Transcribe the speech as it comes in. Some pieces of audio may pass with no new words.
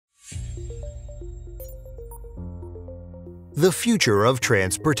the future of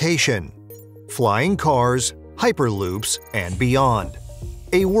transportation. Flying cars, hyperloops, and beyond.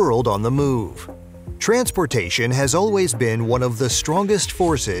 A world on the move. Transportation has always been one of the strongest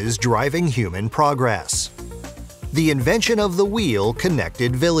forces driving human progress. The invention of the wheel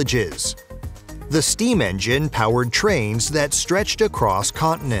connected villages. The steam engine powered trains that stretched across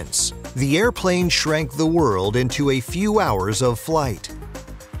continents. The airplane shrank the world into a few hours of flight.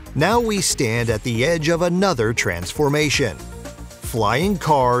 Now we stand at the edge of another transformation. Flying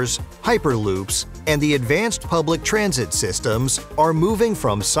cars, hyperloops, and the advanced public transit systems are moving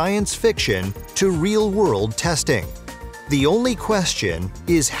from science fiction to real-world testing. The only question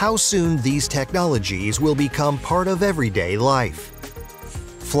is how soon these technologies will become part of everyday life.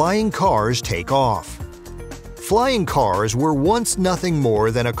 Flying cars take off. Flying cars were once nothing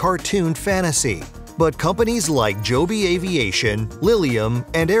more than a cartoon fantasy, but companies like Joby Aviation, Lilium,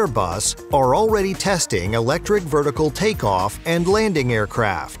 and Airbus are already testing electric vertical takeoff and landing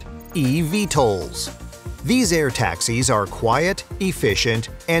aircraft, eVTOLs. These air taxis are quiet, efficient,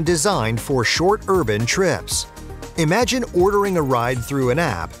 and designed for short urban trips. Imagine ordering a ride through an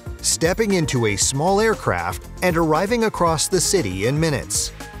app, stepping into a small aircraft, and arriving across the city in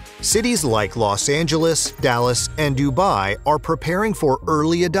minutes. Cities like Los Angeles, Dallas, and Dubai are preparing for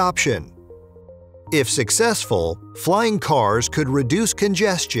early adoption. If successful, flying cars could reduce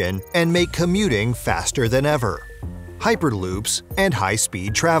congestion and make commuting faster than ever. Hyperloops and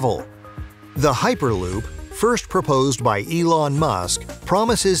high-speed travel. The Hyperloop, first proposed by Elon Musk,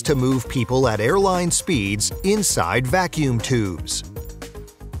 promises to move people at airline speeds inside vacuum tubes.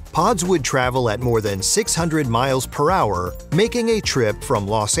 Pods would travel at more than 600 miles per hour, making a trip from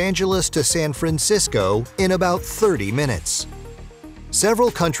Los Angeles to San Francisco in about 30 minutes.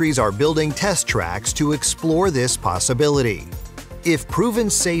 Several countries are building test tracks to explore this possibility. If proven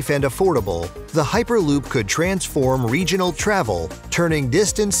safe and affordable, the Hyperloop could transform regional travel, turning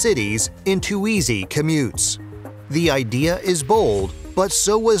distant cities into easy commutes. The idea is bold, but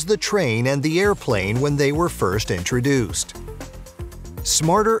so was the train and the airplane when they were first introduced.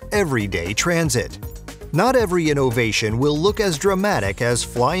 Smarter everyday transit. Not every innovation will look as dramatic as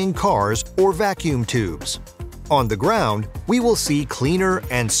flying cars or vacuum tubes. On the ground, we will see cleaner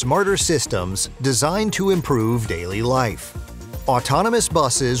and smarter systems designed to improve daily life. Autonomous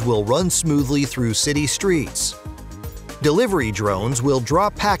buses will run smoothly through city streets. Delivery drones will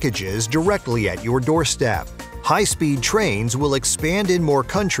drop packages directly at your doorstep. High-speed trains will expand in more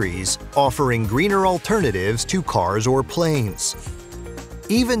countries, offering greener alternatives to cars or planes.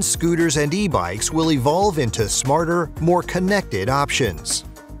 Even scooters and e-bikes will evolve into smarter, more connected options.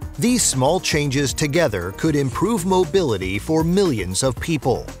 These small changes together could improve mobility for millions of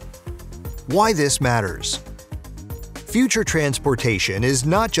people. Why this matters? Future transportation is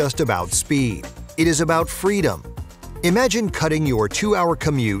not just about speed, it is about freedom. Imagine cutting your 2-hour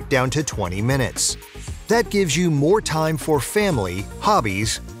commute down to 20 minutes. That gives you more time for family,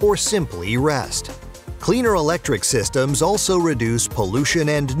 hobbies, or simply rest. Cleaner electric systems also reduce pollution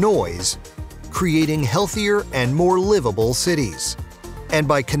and noise, creating healthier and more livable cities. And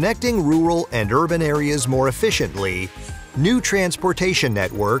by connecting rural and urban areas more efficiently, new transportation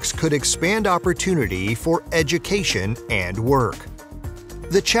networks could expand opportunity for education and work.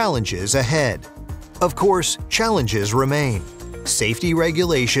 The challenges ahead. Of course, challenges remain. Safety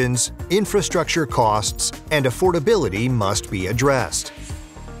regulations, infrastructure costs, and affordability must be addressed.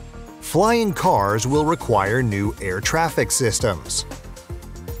 Flying cars will require new air traffic systems.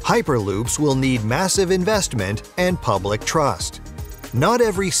 Hyperloops will need massive investment and public trust. Not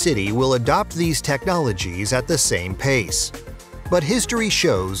every city will adopt these technologies at the same pace. But history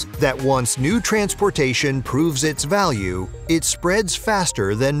shows that once new transportation proves its value, it spreads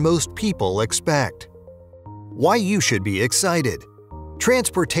faster than most people expect. Why you should be excited.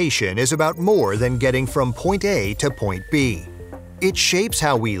 Transportation is about more than getting from point A to point B. It shapes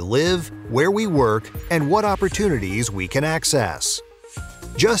how we live, where we work, and what opportunities we can access.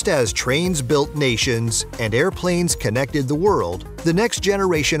 Just as trains built nations and airplanes connected the world, the next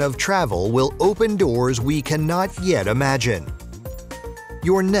generation of travel will open doors we cannot yet imagine.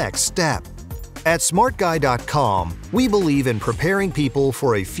 Your next step. At smartguy.com, we believe in preparing people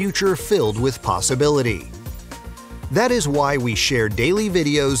for a future filled with possibility. That is why we share daily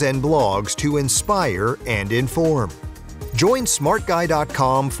videos and blogs to inspire and inform. Join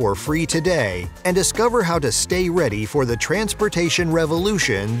smartguy.com for free today and discover how to stay ready for the transportation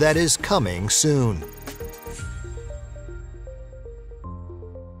revolution that is coming soon.